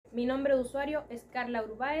Mi nombre de usuario es Carla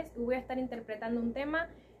Urbáez y voy a estar interpretando un tema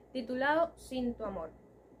titulado Sin tu amor.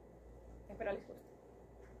 Espero les guste.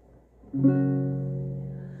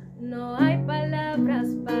 No hay palabras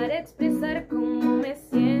para expresar cómo me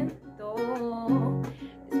siento.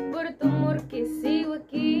 Es por tu amor que sigo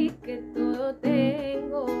aquí, que todo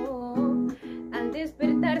tengo. Al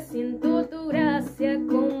despertar siento tu gracia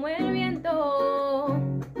como el viento.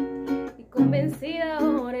 Y convencida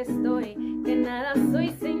ahora estoy que nada soy,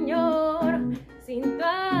 Señor, sin tu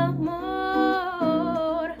amor.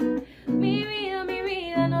 Mi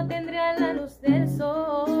vida no tendrá la luz del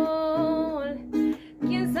sol.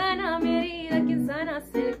 ¿Quién sana mi herida? ¿Quién sana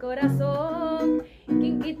el corazón?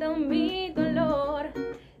 ¿Quién quita mi dolor?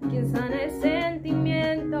 ¿Quién sana el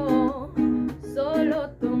sentimiento? Solo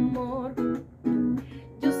tu amor.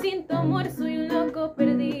 Yo sin tu amor soy un loco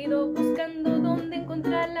perdido, buscando dónde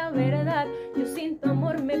encontrar la verdad. Yo sin tu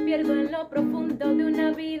amor me pierdo en lo profundo de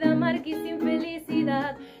una vida amarga y sin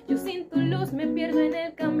felicidad. Yo sin tu luz me pierdo en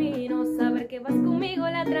el camino, saber que vas conmigo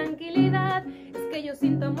la tranquilidad. Es que yo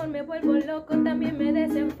sin tu amor me vuelvo loco, también me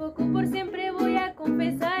desenfoco, por siempre voy a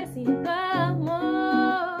confesar sin tu amor.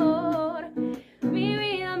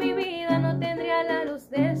 Mi vida no tendría la luz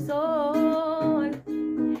del sol.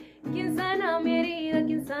 ¿Quién sana mi herida?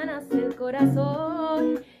 ¿Quién sana el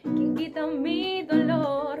corazón? ¿Quién quita mi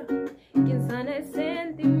dolor? ¿Quién sana el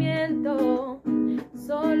sentimiento?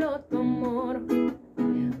 Solo tu amor.